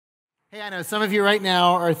Hey, I know some of you right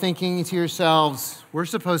now are thinking to yourselves, we're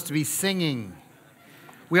supposed to be singing.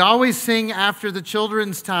 We always sing after the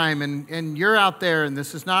children's time, and you're out there, and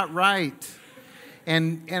this is not right.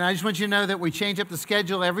 And I just want you to know that we change up the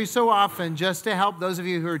schedule every so often just to help those of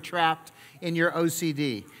you who are trapped in your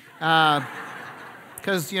OCD.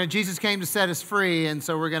 Because Jesus came to set us free, and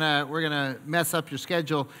so we're gonna mess up your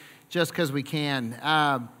schedule just because we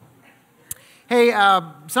can. Hey,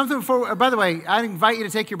 something before, by the way, I invite you to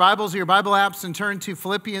take your Bibles or your Bible apps and turn to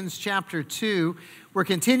Philippians chapter 2. We're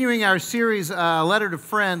continuing our series, Letter to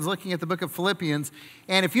Friends, looking at the book of Philippians.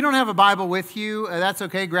 And if you don't have a Bible with you, that's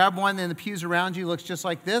okay. Grab one in the pews around you. It looks just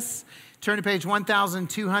like this. Turn to page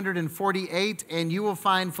 1248, and you will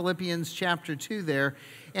find Philippians chapter 2 there.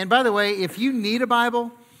 And by the way, if you need a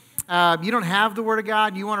Bible, you don't have the Word of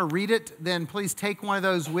God, you want to read it, then please take one of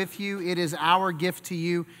those with you. It is our gift to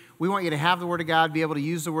you. We want you to have the Word of God, be able to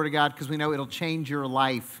use the Word of God, because we know it'll change your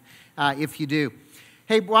life if you do.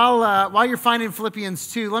 Hey, while you're finding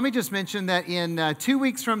Philippians 2, let me just mention that in 2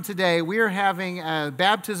 weeks from today, we are having a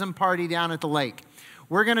baptism party down at the lake.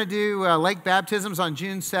 We're going to do lake baptisms on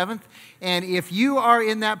June 7th. And if you are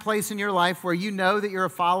in that place in your life where you know that you're a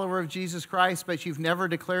follower of Jesus Christ, but you've never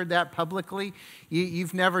declared that publicly,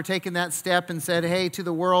 you've never taken that step and said, hey, to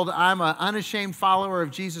the world, I'm an unashamed follower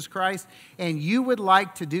of Jesus Christ, and you would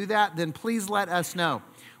like to do that, then please let us know.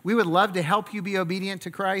 We would love to help you be obedient to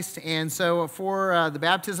Christ. And so for the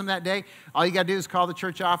baptism that day, all you got to do is call the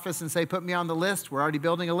church office and say, put me on the list. We're already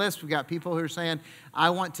building a list. We've got people who are saying, I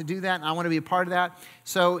want to do that and I want to be a part of that.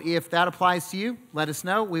 So if that applies to you, let us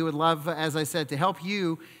know. We would love, as I said, to help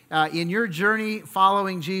you in your journey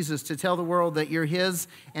following Jesus, to tell the world that you're His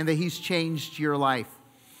and that He's changed your life.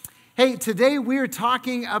 Hey, today we're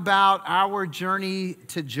talking about our journey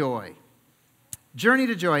to joy. Journey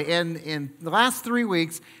to joy. And in the last 3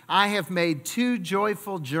 weeks, I have made 2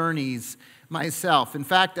 joyful journeys myself. In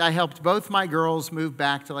fact, I helped both my girls move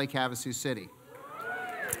back to Lake Havasu City.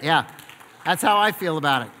 Yeah, that's how I feel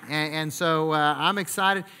about it. And so I'm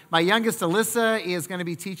excited. My youngest, Alyssa, is going to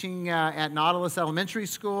be teaching at Nautilus Elementary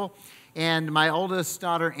School. And my oldest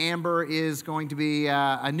daughter, Amber, is going to be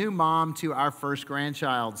a new mom to our first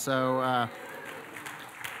grandchild. So,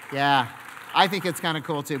 yeah. I think it's kind of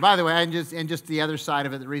cool, too. By the way, and just the other side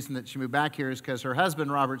of it, the reason that she moved back here is because her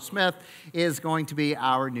husband, Robert Smith, is going to be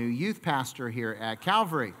our new youth pastor here at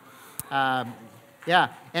Calvary. Yeah,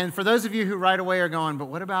 and for those of you who right away are going, but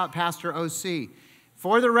what about Pastor O.C.?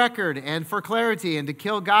 For the record and for clarity and to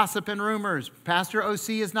kill gossip and rumors, Pastor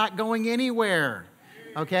O.C. is not going anywhere,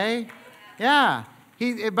 okay? Yeah.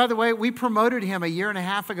 By the way, we promoted him a year and a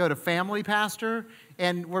half ago to family pastor,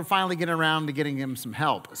 and we're finally getting around to getting him some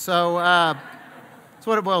help. So that's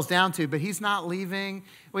what it boils down to. But he's not leaving.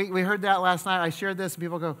 We heard that last night. I shared this, and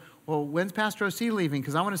people go, well, when's Pastor O.C. leaving?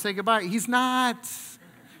 Because I want to say goodbye. He's not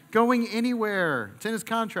going anywhere. It's in his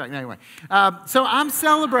contract. Anyway, so I'm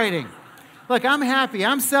celebrating. Look, I'm happy.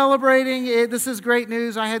 I'm celebrating. This is great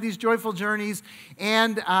news. I had these joyful journeys,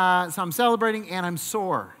 and so I'm celebrating, and I'm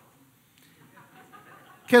sore.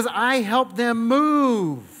 Because I helped them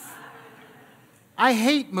move. I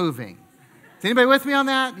hate moving. Is anybody with me on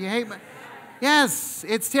that? You hate? Yes,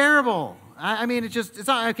 it's terrible. I mean, it's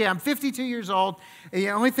not, okay, I'm 52 years old.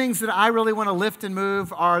 The only things that I really want to lift and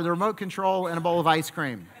move are the remote control and a bowl of ice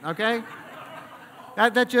cream, okay?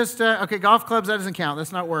 That just, okay, golf clubs, that doesn't count.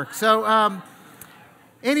 That's not work. So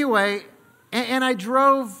anyway, and I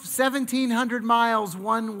drove 1,700 miles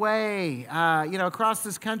one way, across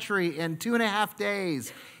this country in 2.5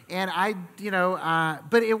 days. And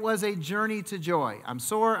but it was a journey to joy. I'm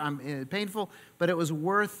sore, I'm painful, but it was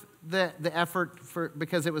worth the effort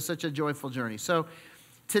because it was such a joyful journey. So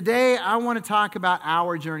today I want to talk about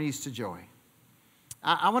our journeys to joy.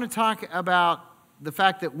 I want to talk about the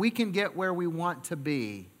fact that we can get where we want to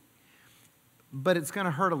be, but it's going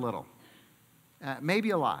to hurt a little, maybe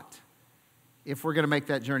a lot, if we're going to make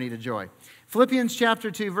that journey to joy. Philippians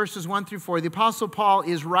chapter 2, verses 1 through 4, the Apostle Paul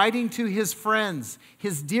is writing to his friends,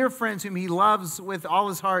 his dear friends whom he loves with all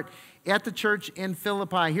his heart at the church in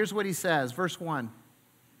Philippi. Here's what he says, verse 1.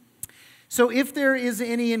 So if there is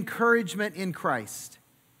any encouragement in Christ,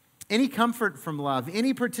 any comfort from love,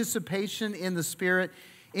 any participation in the Spirit,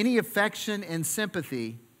 any affection and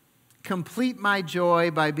sympathy, complete my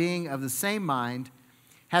joy by being of the same mind,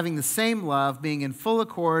 having the same love, being in full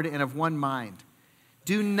accord and of one mind.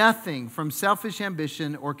 Do nothing from selfish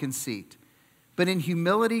ambition or conceit, but in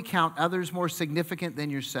humility count others more significant than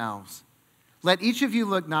yourselves. Let each of you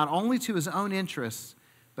look not only to his own interests,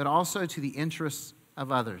 but also to the interests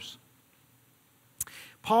of others.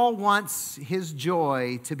 Paul wants his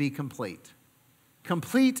joy to be complete.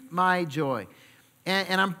 Complete my joy.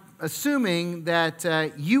 And I'm assuming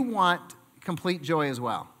that you want complete joy as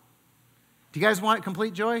well. Do you guys want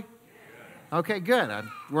complete joy? Okay, good.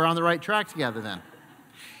 We're on the right track together then.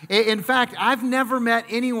 In fact, I've never met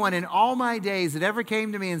anyone in all my days that ever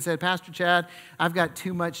came to me and said, Pastor Chad, I've got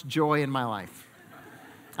too much joy in my life.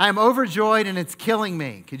 I'm overjoyed and it's killing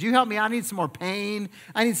me. Could you help me? I need some more pain.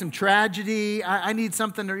 I need some tragedy. I need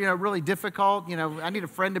something really difficult. I need a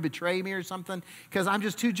friend to betray me or something because I'm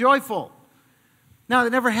just too joyful. No,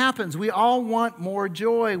 that never happens. We all want more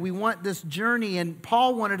joy. We want this journey, and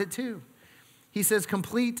Paul wanted it too. He says,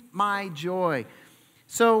 complete my joy.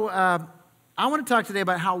 So I want to talk today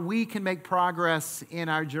about how we can make progress in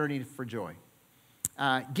our journey for joy.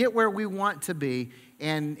 Get where we want to be.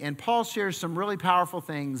 And Paul shares some really powerful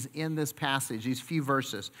things in this passage, these few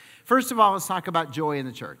verses. First of all, let's talk about joy in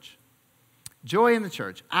the church. Joy in the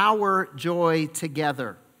church. Our joy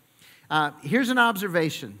together. Here's an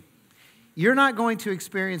observation. You're not going to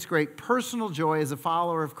experience great personal joy as a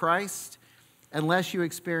follower of Christ unless you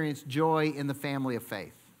experience joy in the family of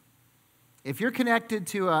faith. If you're connected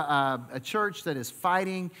to a church that is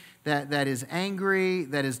fighting, that is angry,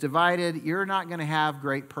 that is divided, you're not going to have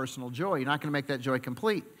great personal joy. You're not going to make that joy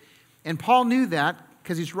complete. And Paul knew that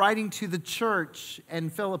because he's writing to the church in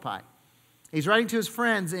Philippi. He's writing to his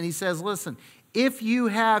friends and he says, listen, if you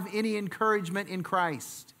have any encouragement in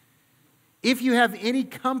Christ, if you have any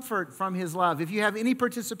comfort from his love, if you have any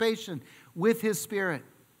participation with his Spirit,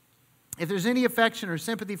 if there's any affection or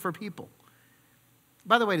sympathy for people.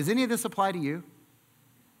 By the way, does any of this apply to you?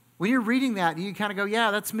 When you're reading that, you kind of go, yeah,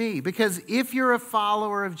 that's me. Because if you're a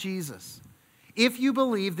follower of Jesus, if you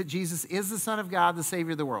believe that Jesus is the Son of God, the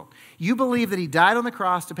Savior of the world, you believe that he died on the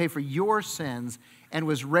cross to pay for your sins and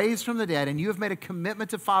was raised from the dead, and you have made a commitment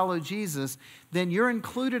to follow Jesus, then you're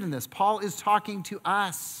included in this. Paul is talking to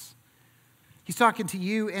us. He's talking to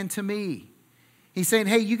you and to me. He's saying,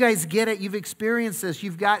 hey, you guys get it. You've experienced this.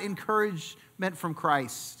 You've got encouragement from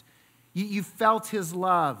Christ. You've felt his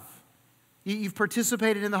love. You've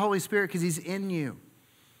participated in the Holy Spirit because he's in you.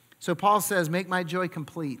 So Paul says, make my joy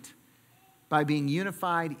complete by being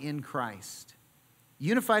unified in Christ.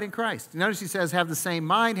 Unified in Christ. Notice he says, have the same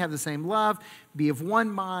mind, have the same love, be of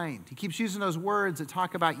one mind. He keeps using those words that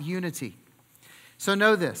talk about unity. So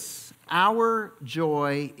know this, our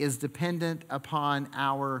joy is dependent upon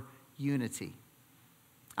our unity.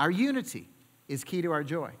 Our unity is key to our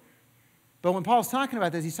joy. But when Paul's talking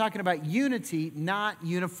about this, he's talking about unity, not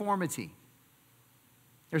uniformity.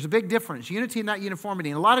 There's a big difference, unity, not uniformity.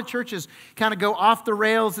 And a lot of churches kind of go off the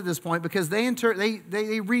rails at this point because they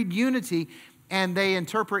read unity and they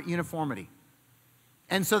interpret uniformity.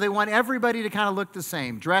 And so they want everybody to kind of look the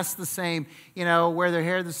same, dress the same, wear their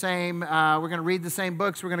hair the same. We're going to read the same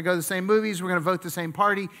books. We're going to go to the same movies. We're going to vote the same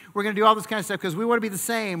party. We're going to do all this kind of stuff because we want to be the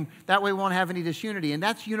same. That way we won't have any disunity. And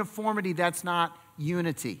that's uniformity. That's not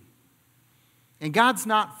unity. And God's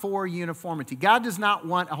not for uniformity. God does not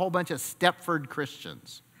want a whole bunch of Stepford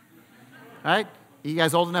Christians. Right? You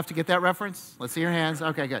guys old enough to get that reference? Let's see your hands.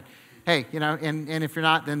 Okay, good. Hey, and if you're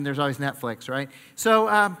not, then there's always Netflix, right?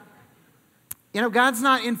 So, God's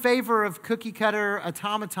not in favor of cookie cutter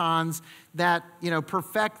automatons that,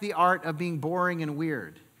 perfect the art of being boring and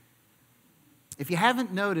weird. If you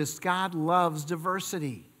haven't noticed, God loves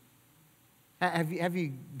diversity. Have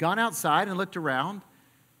you gone outside and looked around?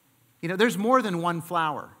 There's more than one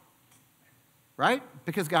flower, right?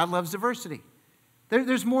 Because God loves diversity.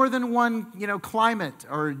 There's more than one, climate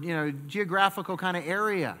or, geographical kind of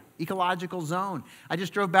area, ecological zone. I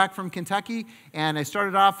just drove back from Kentucky, and I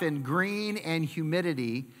started off in green and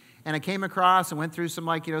humidity, and I came across and went through some,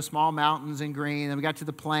 small mountains in green, and we got to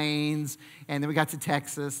the plains, and then we got to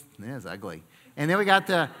Texas. It was ugly. And then we got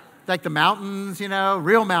to, the mountains,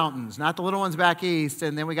 real mountains, not the little ones back east,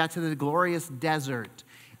 and then we got to the glorious desert.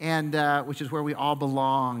 And which is where we all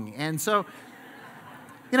belong. And so,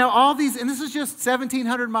 all these, and this is just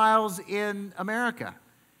 1,700 miles in America.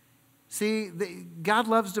 See, God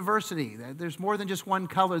loves diversity. There's more than just one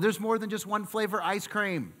color. There's more than just one flavor ice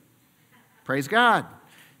cream. Praise God.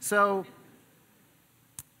 So,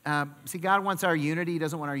 see, God wants our unity. He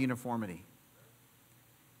doesn't want our uniformity.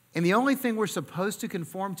 And the only thing we're supposed to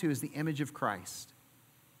conform to is the image of Christ.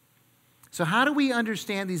 So how do we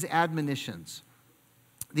understand these admonitions?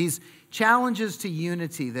 These challenges to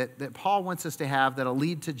unity that Paul wants us to have that'll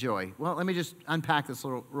lead to joy. Well, let me just unpack this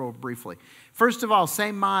real briefly. First of all,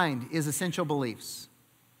 same mind is essential beliefs.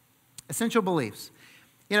 Essential beliefs.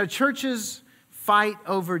 Churches fight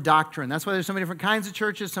over doctrine. That's why there's so many different kinds of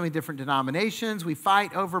churches, so many different denominations. We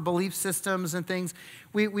fight over belief systems and things.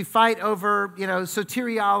 We fight over,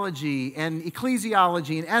 soteriology and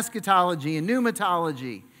ecclesiology and eschatology and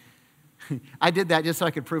pneumatology. I did that just so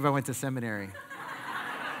I could prove I went to seminary.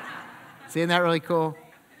 See, isn't that really cool?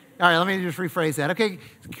 All right, let me just rephrase that. Okay,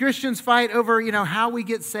 Christians fight over, how we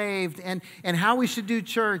get saved and how we should do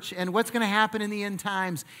church and what's going to happen in the end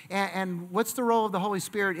times and what's the role of the Holy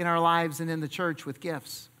Spirit in our lives and in the church with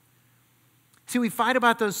gifts. See, we fight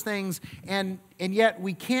about those things, and yet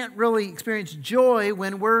we can't really experience joy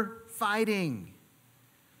when we're fighting.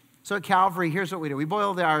 So at Calvary, here's what we do. We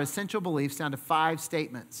boiled our essential beliefs down to 5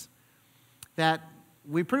 statements that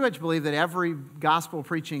we pretty much believe that every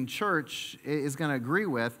gospel-preaching church is going to agree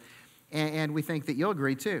with, and we think that you'll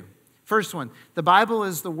agree too. First one, the Bible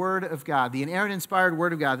is the Word of God, the inerrant, inspired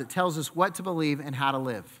Word of God that tells us what to believe and how to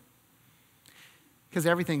live. Because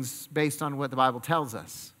everything's based on what the Bible tells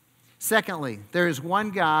us. Secondly, there is one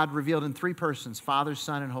God revealed in 3 persons, Father,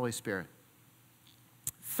 Son, and Holy Spirit.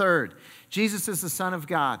 Third, Jesus is the Son of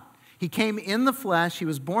God. He came in the flesh. He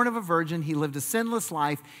was born of a virgin. He lived a sinless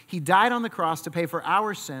life. He died on the cross to pay for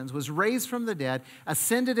our sins, was raised from the dead,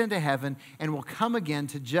 ascended into heaven, and will come again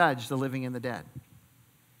to judge the living and the dead.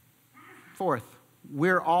 Fourth,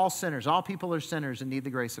 we're all sinners. All people are sinners and need the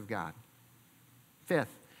grace of God.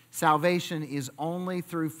 Fifth, salvation is only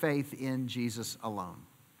through faith in Jesus alone.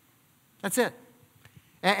 That's it.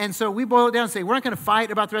 And so we boil it down and say, we're not going to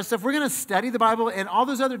fight about the rest of stuff. We're going to study the Bible, and all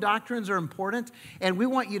those other doctrines are important, and we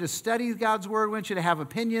want you to study God's Word. We want you to have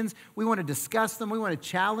opinions. We want to discuss them. We want to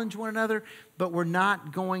challenge one another, but we're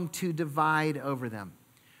not going to divide over them.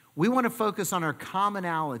 We want to focus on our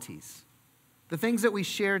commonalities, the things that we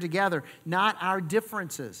share together, not our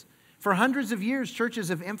differences. For hundreds of years, churches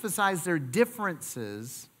have emphasized their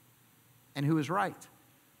differences and who is right.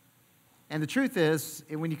 And the truth is,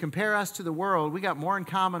 when you compare us to the world, we got more in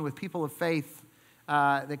common with people of faith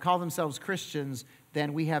that call themselves Christians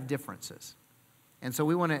than we have differences. And so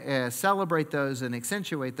we want to celebrate those and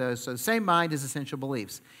accentuate those. So the same mind is essential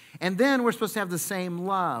beliefs. And then we're supposed to have the same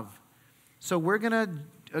love. So we're going to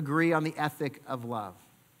agree on the ethic of love.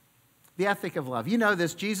 The ethic of love. You know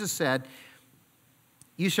this, Jesus said,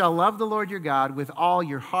 you shall love the Lord your God with all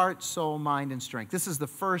your heart, soul, mind, and strength. This is the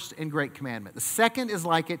first and great commandment. The second is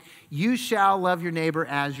like it. You shall love your neighbor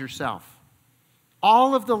as yourself.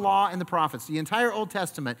 All of the law and the prophets, the entire Old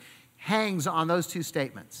Testament, hangs on those 2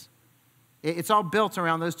 statements. It's all built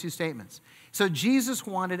around those 2 statements. So Jesus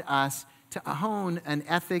wanted us to hone an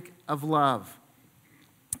ethic of love.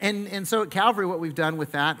 And so at Calvary, what we've done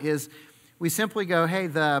with that is we simply go, hey,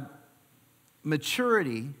 the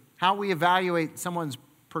maturity, how we evaluate someone's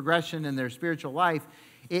progression in their spiritual life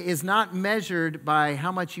is not measured by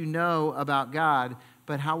how much you know about God,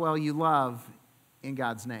 but how well you love in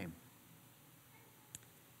God's name.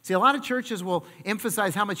 See, a lot of churches will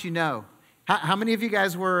emphasize how much you know. How many of you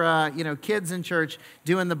guys were, kids in church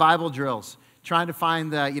doing the Bible drills, trying to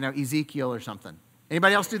find the, Ezekiel or something?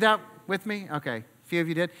 Anybody else do that with me? Okay, a few of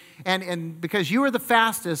you did. And because you were the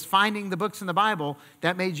fastest finding the books in the Bible,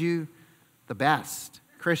 that made you the best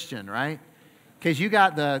Christian, right? Because you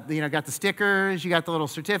got got the stickers, you got the little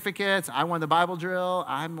certificates. I won the Bible drill.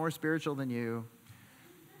 I'm more spiritual than you.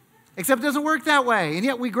 Except it doesn't work that way. And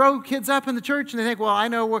yet we grow kids up in the church and they think, well, I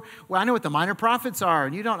know what the minor prophets are,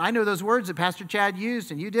 and you don't. I know those words that Pastor Chad used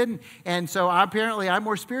and you didn't. And so apparently I'm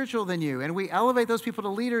more spiritual than you. And we elevate those people to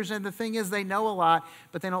leaders, and the thing is they know a lot,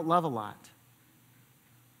 but they don't love a lot.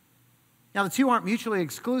 Now, the 2 aren't mutually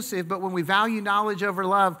exclusive, but when we value knowledge over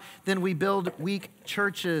love, then we build weak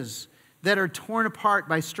churches that are torn apart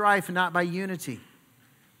by strife and not by unity.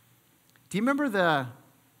 Do you remember the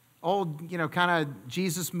old, kind of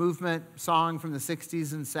Jesus movement song from the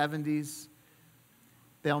 60s and 70s?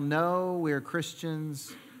 They'll know we're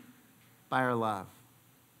Christians by our love.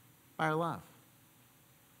 By our love.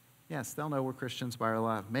 Yes, they'll know we're Christians by our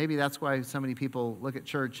love. Maybe that's why so many people look at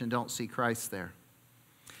church and don't see Christ there.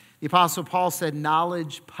 The Apostle Paul said,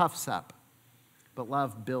 knowledge puffs up, but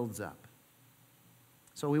love builds up.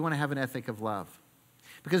 So we want to have an ethic of love.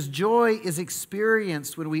 Because joy is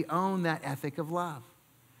experienced when we own that ethic of love.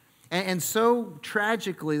 And so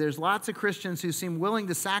tragically, there's lots of Christians who seem willing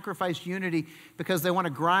to sacrifice unity because they want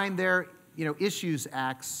to grind their issues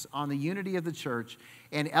axe on the unity of the church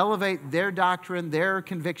and elevate their doctrine, their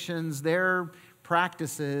convictions, their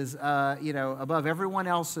practices, above everyone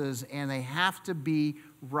else's, and they have to be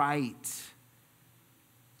right.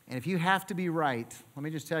 And if you have to be right, let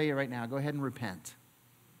me just tell you right now, go ahead and repent.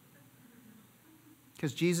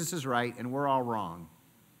 Because Jesus is right and we're all wrong.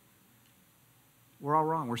 We're all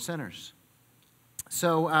wrong. We're sinners.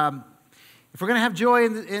 So if we're going to have joy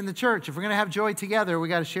in the church, if we're going to have joy together, we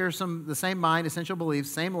got to share the same mind, essential beliefs,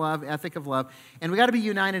 same love, ethic of love, and we got to be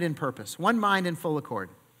united in purpose, one mind in full accord.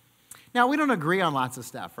 Now, we don't agree on lots of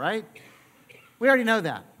stuff, right? We already know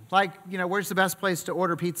that. Like, where's the best place to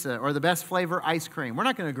order pizza or the best flavor ice cream? We're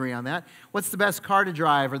not going to agree on that. What's the best car to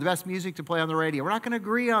drive or the best music to play on the radio? We're not going to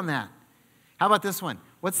agree on that. How about this one?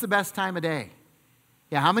 What's the best time of day?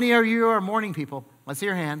 Yeah, how many of you are morning people? Let's see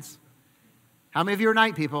your hands. How many of you are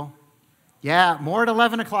night people? Yeah, more at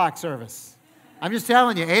 11 o'clock service. I'm just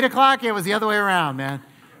telling you, 8 o'clock, it was the other way around, man.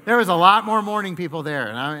 There was a lot more morning people there.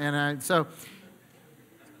 And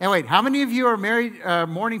wait, how many of you are married,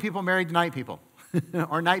 morning people married to night people?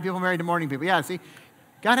 Or night people married to morning people? Yeah, see,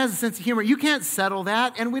 God has a sense of humor. You can't settle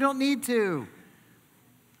that, and we don't need to.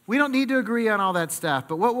 We don't need to agree on all that stuff.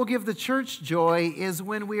 But what will give the church joy is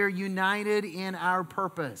when we are united in our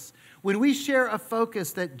purpose. When we share a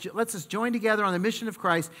focus that lets us join together on the mission of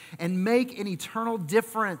Christ and make an eternal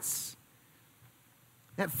difference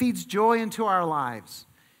that feeds joy into our lives.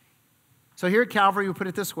 So here at Calvary, we put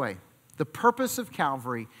it this way. The purpose of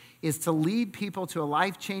Calvary is to lead people to a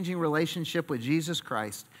life-changing relationship with Jesus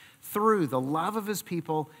Christ through the love of his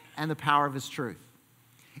people and the power of his truth.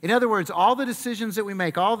 In other words, all the decisions that we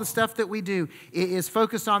make, all the stuff that we do is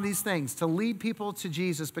focused on these things, to lead people to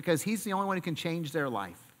Jesus because he's the only one who can change their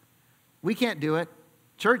life. We can't do it.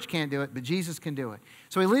 Church can't do it, but Jesus can do it.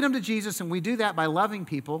 So we lead them to Jesus, and we do that by loving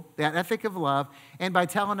people, that ethic of love, and by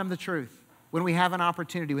telling them the truth when we have an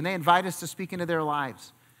opportunity, when they invite us to speak into their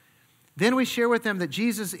lives. Then we share with them that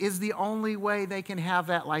Jesus is the only way they can have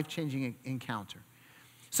that life-changing encounter.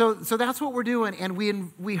 So that's what we're doing, and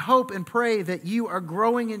we hope and pray that you are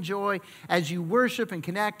growing in joy as you worship and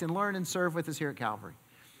connect and learn and serve with us here at Calvary.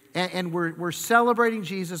 And we're celebrating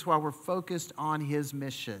Jesus while we're focused on his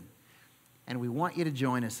mission. And we want you to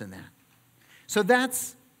join us in that. So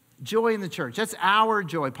that's joy in the church. That's our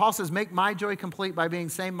joy. Paul says, make my joy complete by being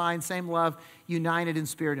same mind, same love, united in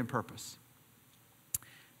spirit and purpose.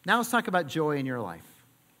 Now let's talk about joy in your life.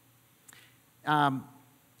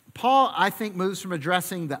 Paul, I think, moves from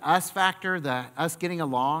addressing the us factor, the us getting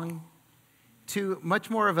along, to much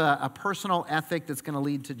more of a personal ethic that's going to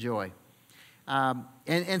lead to joy.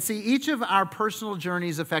 And see, each of our personal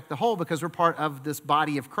journeys affect the whole because we're part of this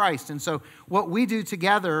body of Christ. And so what we do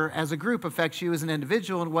together as a group affects you as an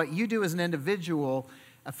individual, and what you do as an individual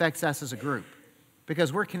affects us as a group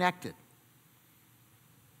because we're connected.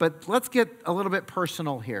 But let's get a little bit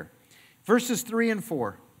personal here. Verses 3 and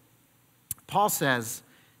 4, Paul says,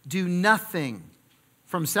 do nothing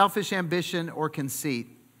from selfish ambition or conceit,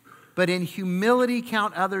 but in humility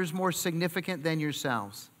count others more significant than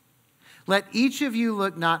yourselves. Let each of you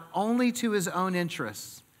look not only to his own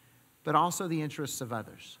interests, but also the interests of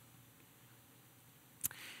others.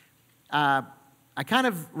 I kind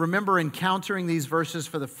of remember encountering these verses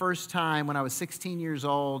for the first time when I was 16 years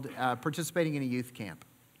old, participating in a youth camp.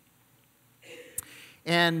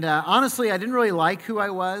 And honestly, I didn't really like who I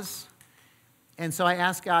was. And so I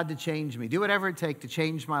asked God to change me, do whatever it takes to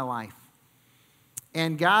change my life.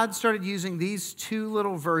 And God started using these two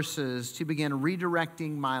little verses to begin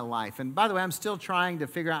redirecting my life. And by the way, I'm still trying to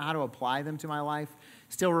figure out how to apply them to my life.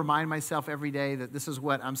 Still remind myself every day that this is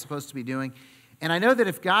what I'm supposed to be doing. And I know that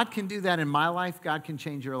if God can do that in my life, God can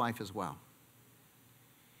change your life as well.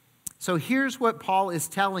 So here's what Paul is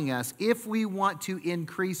telling us if we want to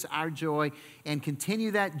increase our joy and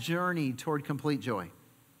continue that journey toward complete joy.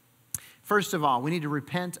 First of all, we need to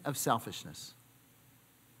repent of selfishness.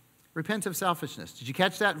 Repent of selfishness. Did you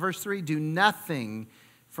catch that? Verse 3, do nothing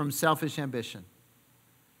from selfish ambition.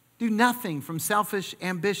 Do nothing from selfish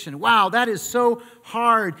ambition. Wow, that is so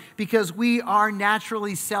hard because we are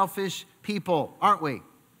naturally selfish people, aren't we?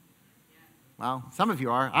 Well, some of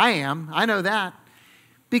you are. I am. I know that.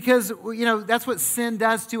 Because, that's what sin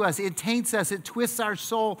does to us. It taints us. It twists our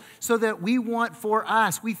soul so that we want for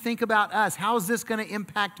us. We think about us. How is this going to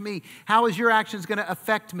impact me? How is your actions going to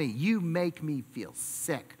affect me? You make me feel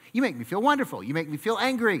sick. You make me feel wonderful. You make me feel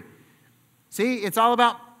angry. See, it's all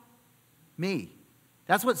about me.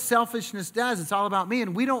 That's what selfishness does. It's all about me.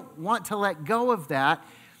 And we don't want to let go of that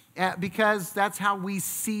because that's how we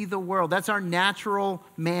see the world. That's our natural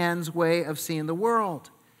man's way of seeing the world.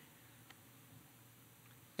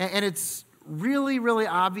 And it's really, really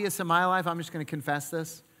obvious in my life. I'm just going to confess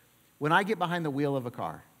this. When I get behind the wheel of a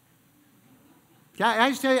car. I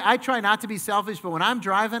just tell you, I try not to be selfish, but when I'm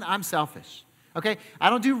driving, I'm selfish. Okay? I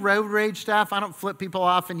don't do road rage stuff. I don't flip people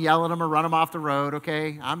off and yell at them or run them off the road.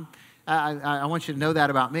 Okay? I want you to know that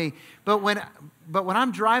about me. But when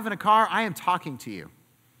I'm driving a car, I am talking to you.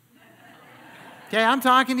 Okay? I'm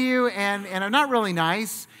talking to you, and I'm not really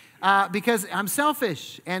nice. Because I'm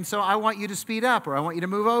selfish, and so I want you to speed up, or I want you to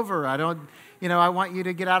move over. I want you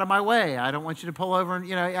to get out of my way. I don't want you to pull over,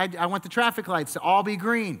 and, I want the traffic lights to all be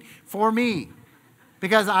green for me,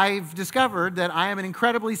 because I've discovered that I am an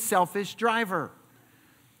incredibly selfish driver.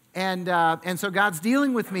 And so God's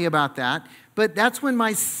dealing with me about that. But that's when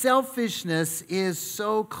my selfishness is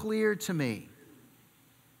so clear to me.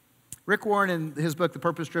 Rick Warren, in his book, The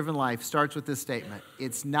Purpose-Driven Life, starts with this statement.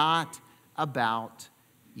 It's not about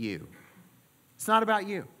you. It's not about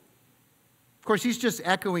you. Of course, he's just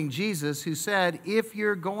echoing Jesus, who said, if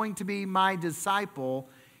you're going to be my disciple,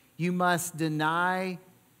 you must deny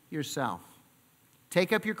yourself.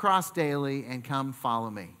 Take up your cross daily and come follow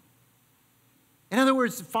me. In other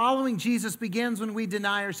words, following Jesus begins when we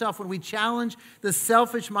deny ourselves, when we challenge the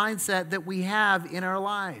selfish mindset that we have in our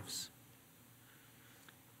lives.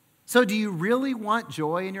 So do you really want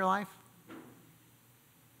joy in your life?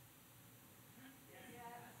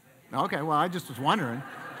 Okay, well, I just was wondering.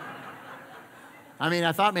 I mean,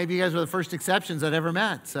 I thought maybe you guys were the first exceptions I'd ever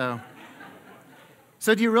met. So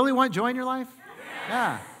do you really want joy in your life?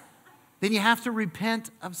 Yeah. Then you have to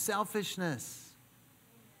repent of selfishness.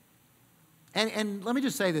 And let me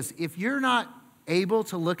just say this. If you're not able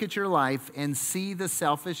to look at your life and see the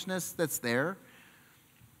selfishness that's there,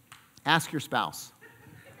 ask your spouse.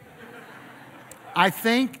 I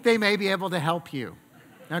think they may be able to help you,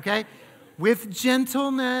 okay? With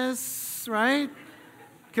gentleness, right?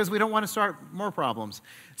 Because we don't want to start more problems.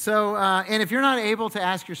 So, and if you're not able to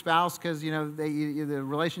ask your spouse because, the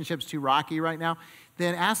relationship's too rocky right now,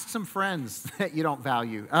 then ask some friends that you don't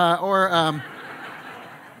value.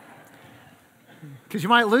 Because you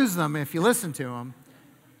might lose them if you listen to them.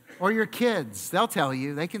 Or your kids, they'll tell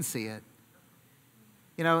you, they can see it.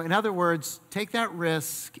 In other words, take that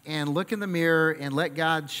risk and look in the mirror and let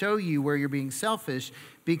God show you where you're being selfish,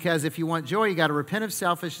 because if you want joy, you got to repent of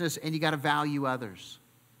selfishness and you got to value others.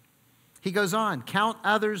 He goes on, count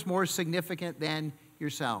others more significant than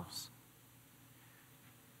yourselves.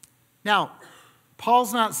 Now,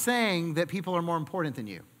 Paul's not saying that people are more important than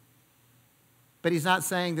you, but he's not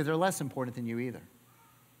saying that they're less important than you either.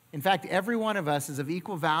 In fact, every one of us is of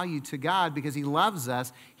equal value to God because he loves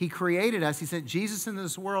us. He created us. He sent Jesus into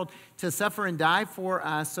this world to suffer and die for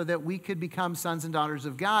us so that we could become sons and daughters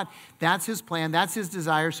of God. That's his plan. That's his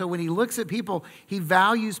desire. So when he looks at people, he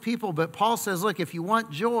values people. But Paul says, look, if you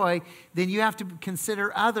want joy, then you have to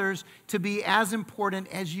consider others to be as important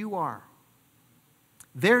as you are.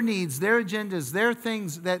 Their needs, their agendas, their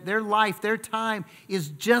things, that their life, their time is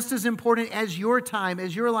just as important as your time,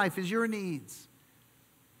 as your life, as your needs.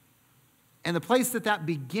 And the place that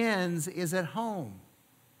begins is at home.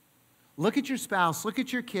 Look at your spouse, look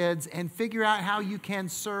at your kids, and figure out how you can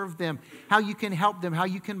serve them, how you can help them, how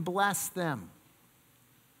you can bless them.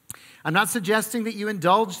 I'm not suggesting that you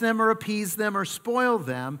indulge them or appease them or spoil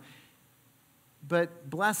them, but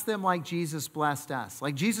bless them like Jesus blessed us,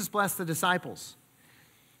 like Jesus blessed the disciples.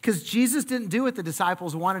 Because Jesus didn't do what the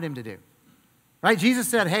disciples wanted him to do. Right? Jesus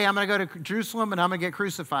said, hey, I'm going to go to Jerusalem and I'm going to get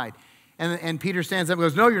crucified. And Peter stands up and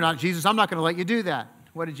goes, no, you're not, Jesus. I'm not going to let you do that.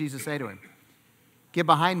 What did Jesus say to him? Get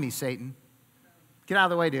behind me, Satan. Get out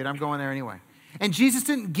of the way, dude. I'm going there anyway. And Jesus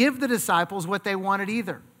didn't give the disciples what they wanted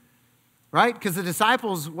either. Right? Because the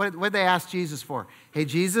disciples, what did they ask Jesus for? Hey,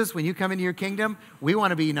 Jesus, when you come into your kingdom, we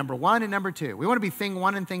want to be number one and number two. We want to be thing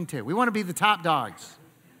one and thing two. We want to be the top dogs.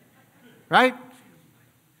 Right?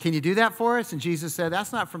 Can you do that for us? And Jesus said,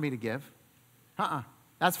 that's not for me to give.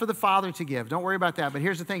 That's for the Father to give. Don't worry about that. But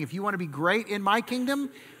here's the thing. If you want to be great in my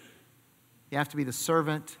kingdom, you have to be the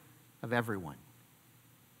servant of everyone.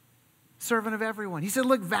 Servant of everyone. He said,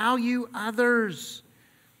 look, value others.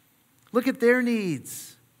 Look at their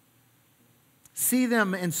needs. See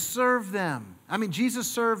them and serve them. I mean, Jesus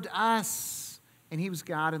served us, and he was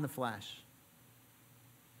God in the flesh.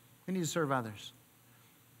 We need to serve others.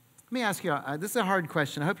 Let me ask you, this is a hard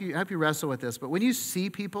question. I hope you wrestle with this. But when you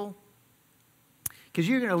see people, because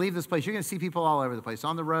you're going to leave this place, you're going to see people all over the place.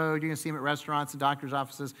 On the road, you're going to see them at restaurants and doctor's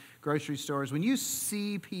offices, grocery stores. When you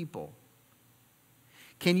see people,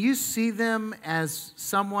 can you see them as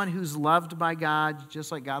someone who's loved by God, just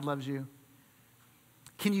like God loves you?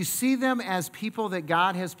 Can you see them as people that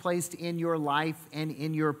God has placed in your life and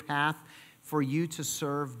in your path for you to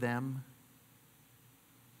serve them?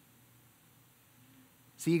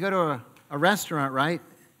 So you go to a restaurant, right?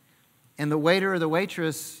 And the waiter or the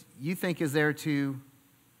waitress you think is there to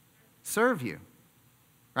serve you,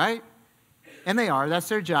 right? And they are. That's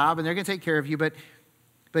their job, and they're going to take care of you. But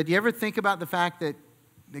do you ever think about the fact that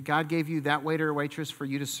God gave you that waiter or waitress for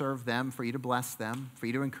you to serve them, for you to bless them, for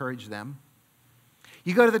you to encourage them?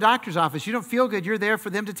 You go to the doctor's office. You don't feel good. You're there for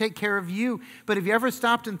them to take care of you. But have you ever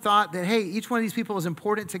stopped and thought that, hey, each one of these people is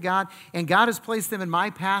important to God, and God has placed them in my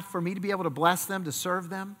path for me to be able to bless them, to serve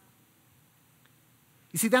them?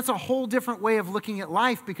 You see, that's a whole different way of looking at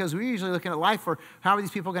life, because we're usually looking at life for how are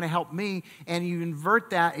these people going to help me? And you invert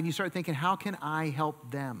that and you start thinking, how can I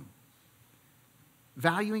help them?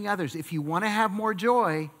 Valuing others. If you want to have more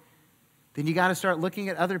joy, then you got to start looking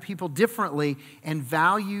at other people differently and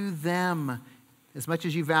value them as much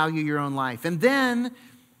as you value your own life. And then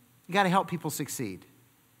you got to help people succeed.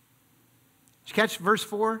 Did you catch verse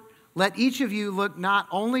 4? Let each of you look not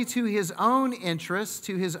only to his own interests,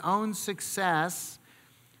 to his own success,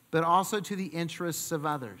 but also to the interests of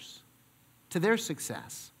others, to their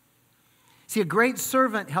success. See, a great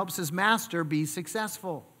servant helps his master be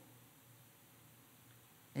successful.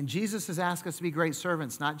 And Jesus has asked us to be great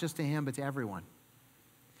servants, not just to him, but to everyone.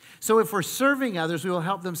 So if we're serving others, we will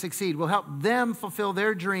help them succeed. We'll help them fulfill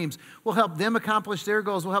their dreams. We'll help them accomplish their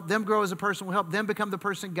goals. We'll help them grow as a person. We'll help them become the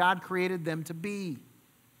person God created them to be.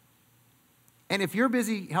 And if you're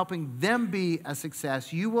busy helping them be a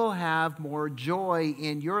success, you will have more joy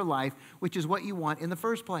in your life, which is what you want in the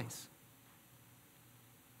first place.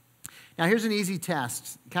 Now, here's an easy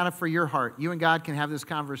test, kind of for your heart. You and God can have this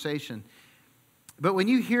conversation. But when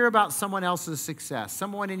you hear about someone else's success,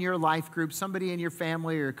 someone in your life group, somebody in your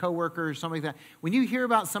family or a coworker or something like that, when you hear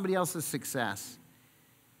about somebody else's success,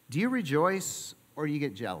 do you rejoice or do you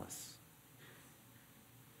get jealous?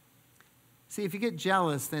 See, if you get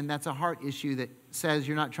jealous, then that's a heart issue that says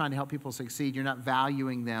you're not trying to help people succeed, you're not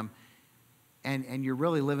valuing them, and you're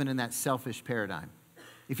really living in that selfish paradigm.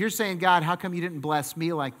 If you're saying, God, how come you didn't bless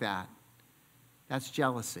me like that? That's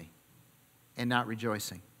jealousy and not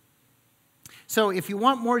rejoicing. So if you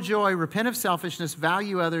want more joy, repent of selfishness,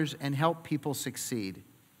 value others, and help people succeed.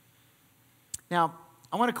 Now,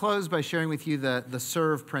 I want to close by sharing with you the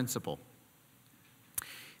serve principle.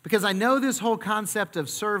 Because I know this whole concept of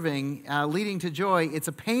serving, leading to joy, it's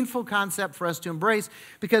a painful concept for us to embrace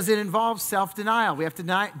because it involves self-denial. We have to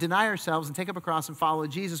deny ourselves and take up a cross and follow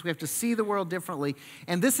Jesus. We have to see the world differently.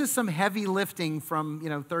 And this is some heavy lifting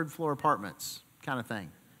from, third-floor apartments kind of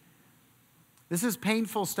thing. This is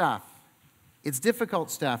painful stuff. It's difficult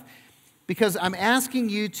stuff because I'm asking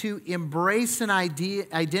you to embrace an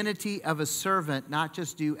identity of a servant, not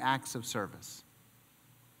just do acts of service.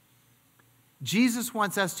 Jesus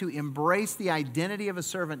wants us to embrace the identity of a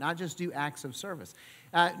servant, not just do acts of service.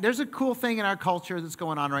 There's a cool thing in our culture that's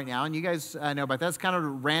going on right now, and you guys know about that. It's kind of a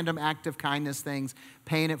random act of kindness things,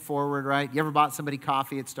 paying it forward, right? You ever bought somebody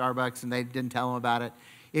coffee at Starbucks and they didn't tell them about it?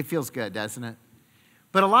 It feels good, doesn't it?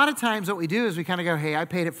 But a lot of times what we do is we kind of go, hey, I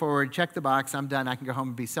paid it forward, check the box, I'm done, I can go home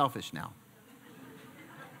and be selfish now.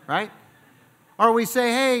 Right? Or we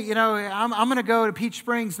say, hey, I'm going to go to Peach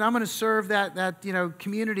Springs and I'm going to serve that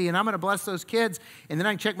community and I'm going to bless those kids. And then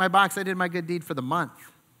I can check my box, I did my good deed for the month.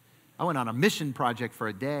 I went on a mission project for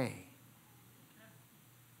a day.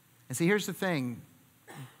 And see, here's the thing.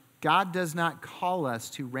 God does not call us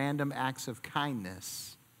to random acts of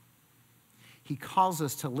kindness. He calls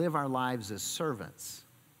us to live our lives as servants,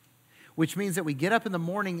 which means that we get up in the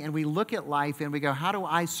morning and we look at life and we go, how do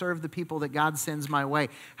I serve the people that God sends my way?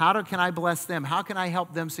 Can I bless them? How can I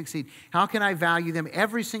help them succeed? How can I value them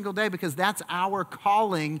every single day? Because that's our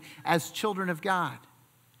calling as children of God.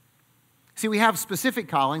 See, we have specific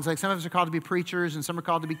callings, like some of us are called to be preachers and some are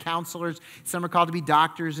called to be counselors, some are called to be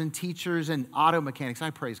doctors and teachers and auto mechanics.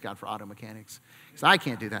 I praise God for auto mechanics because I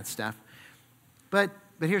can't do that stuff. But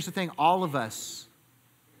here's the thing, all of us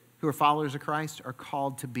who are followers of Christ are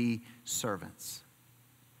called to be servants.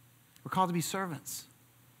 We're called to be servants.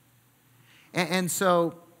 And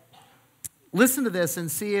so listen to this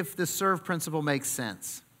and see if the serve principle makes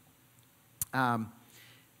sense.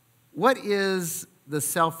 What is the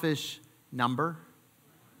selfish number?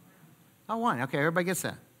 Oh, 1. Okay, everybody gets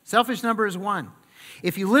that. Selfish number is 1.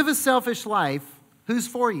 If you live a selfish life, who's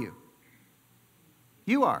for you?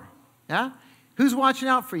 You are. Yeah? Who's watching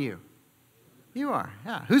out for you? You are,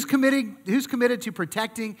 yeah. Who's committed to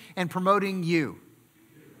protecting and promoting you?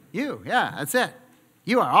 You, yeah, that's it.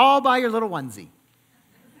 You are all by your little onesie.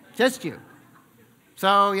 Just you.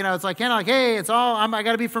 So, it's like, hey, it's all, I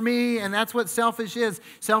got to be for me, and that's what selfish is.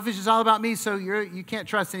 Selfish is all about me, so you can't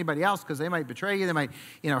trust anybody else because they might betray you, they might,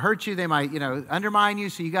 hurt you, they might, undermine you,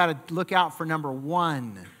 so you got to look out for number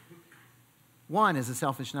 1. 1 is a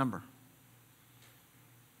selfish number.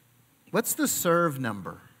 What's the serve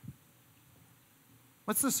number?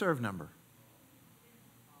 What's the serve number?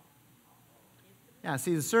 Yeah,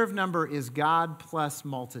 see, the serve number is God plus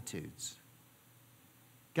multitudes.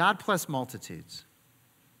 God plus multitudes.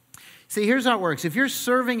 See, here's how it works. If you're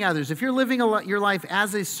serving others, if you're living your life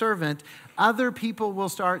as a servant, other people will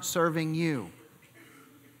start serving you.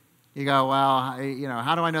 You go, well,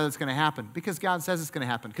 how do I know that's going to happen? Because God says it's going to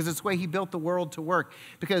happen. Because it's the way he built the world to work.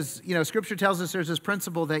 Because, Scripture tells us there's this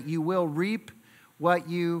principle that you will reap what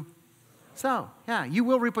you sow. Yeah, you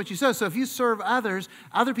will reap what you sow. So if you serve others,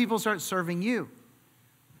 other people start serving you.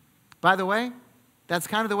 By the way, that's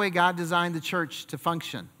kind of the way God designed the church to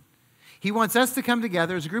function. He wants us to come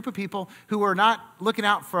together as a group of people who are not looking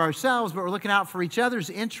out for ourselves, but we're looking out for each other's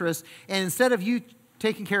interests. And instead of you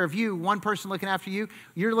taking care of you, one person looking after you,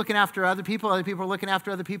 you're looking after other people are looking after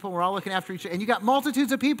other people, we're all looking after each other. And you got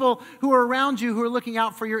multitudes of people who are around you who are looking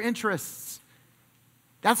out for your interests.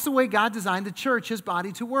 That's the way God designed the church, his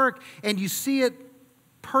body, to work. And you see it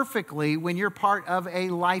perfectly when you're part of a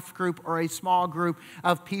life group or a small group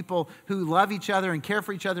of people who love each other and care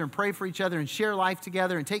for each other and pray for each other and share life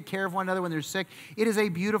together and take care of one another when they're sick. It is a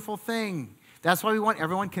beautiful thing. That's why we want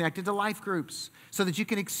everyone connected to life groups, so that you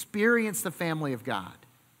can experience the family of God.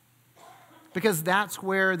 Because that's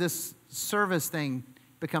where this service thing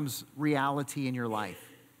becomes reality in your life.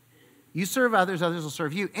 You serve others, others will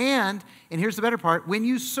serve you. And here's the better part, when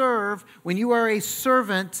you serve, when you are a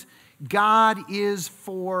servant, God is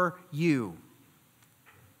for you.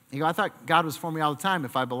 You go, I thought God was for me all the time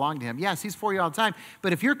if I belong to him. Yes, he's for you all the time.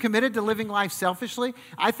 But if you're committed to living life selfishly,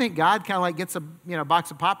 I think God kind of like gets a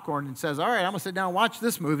box of popcorn and says, all right, I'm going to sit down and watch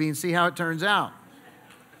this movie and see how it turns out.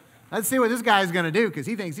 Let's see what this guy's going to do, because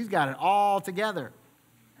he thinks he's got it all together.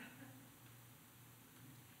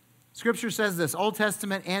 Scripture says this, Old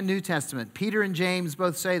Testament and New Testament. Peter and James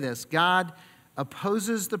both say this. God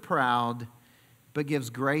opposes the proud, but gives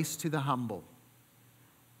grace to the humble.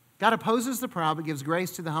 God opposes the proud, but gives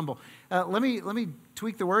grace to the humble. Let me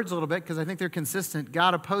tweak the words a little bit, because I think they're consistent.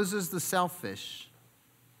 God opposes the selfish,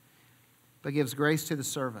 but gives grace to the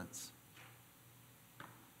servants.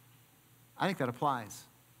 I think that applies.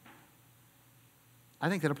 I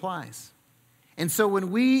think that applies. And so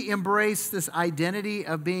when we embrace this identity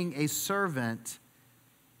of being a servant,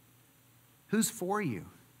 who's for you?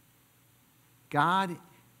 God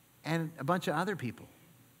and a bunch of other people.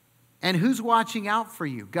 And who's watching out for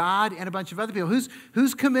you? God and a bunch of other people.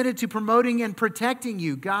 Who's committed to promoting and protecting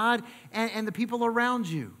you? God and the people around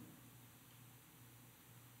you.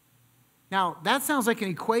 Now, that sounds like an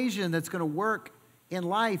equation that's going to work in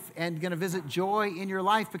life and going to visit joy in your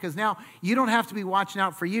life, because now you don't have to be watching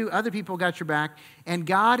out for you. Other people got your back, and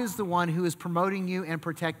God is the one who is promoting you and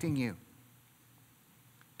protecting you,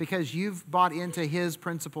 because you've bought into his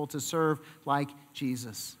principle to serve like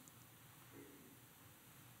Jesus.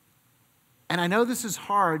 And I know this is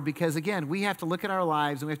hard because, again, we have to look at our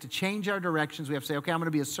lives and we have to change our directions. We have to say, okay, I'm going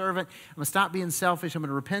to be a servant. I'm going to stop being selfish. I'm going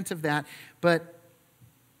to repent of that. But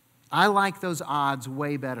I like those odds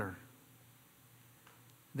way better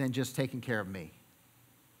than just taking care of me.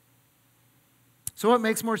 So what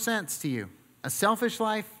makes more sense to you? A selfish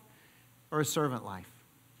life or a servant life?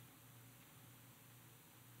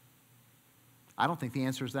 I don't think the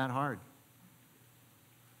answer is that hard.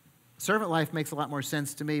 Servant life makes a lot more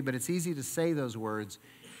sense to me, but it's easy to say those words.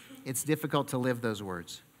 It's difficult to live those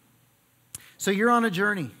words. So you're on a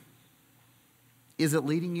journey. Is it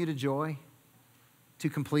leading you to joy, to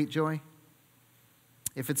complete joy?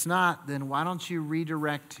 If it's not, then why don't you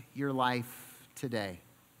redirect your life today?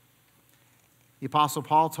 The Apostle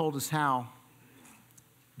Paul told us how.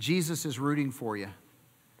 Jesus is rooting for you.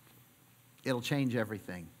 It'll change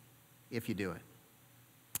everything if you do it.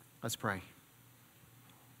 Let's pray.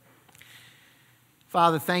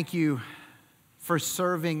 Father, thank you for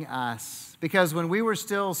serving us, because when we were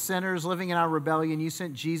still sinners living in our rebellion, you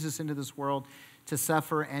sent Jesus into this world to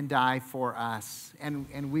suffer and die for us,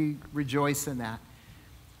 and we rejoice in that.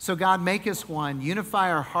 So God, make us one.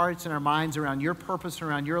 Unify our hearts and our minds around your purpose,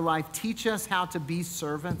 around your life. Teach us how to be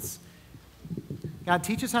servants. God,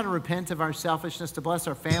 teach us how to repent of our selfishness, to bless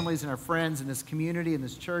our families and our friends in this community, in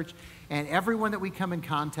this church, and everyone that we come in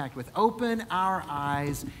contact with. Open our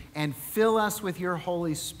eyes and fill us with your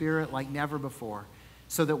Holy Spirit like never before,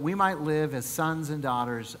 so that we might live as sons and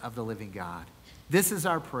daughters of the living God. This is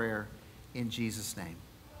our prayer in Jesus' name.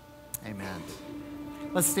 Amen.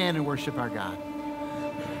 Let's stand and worship our God.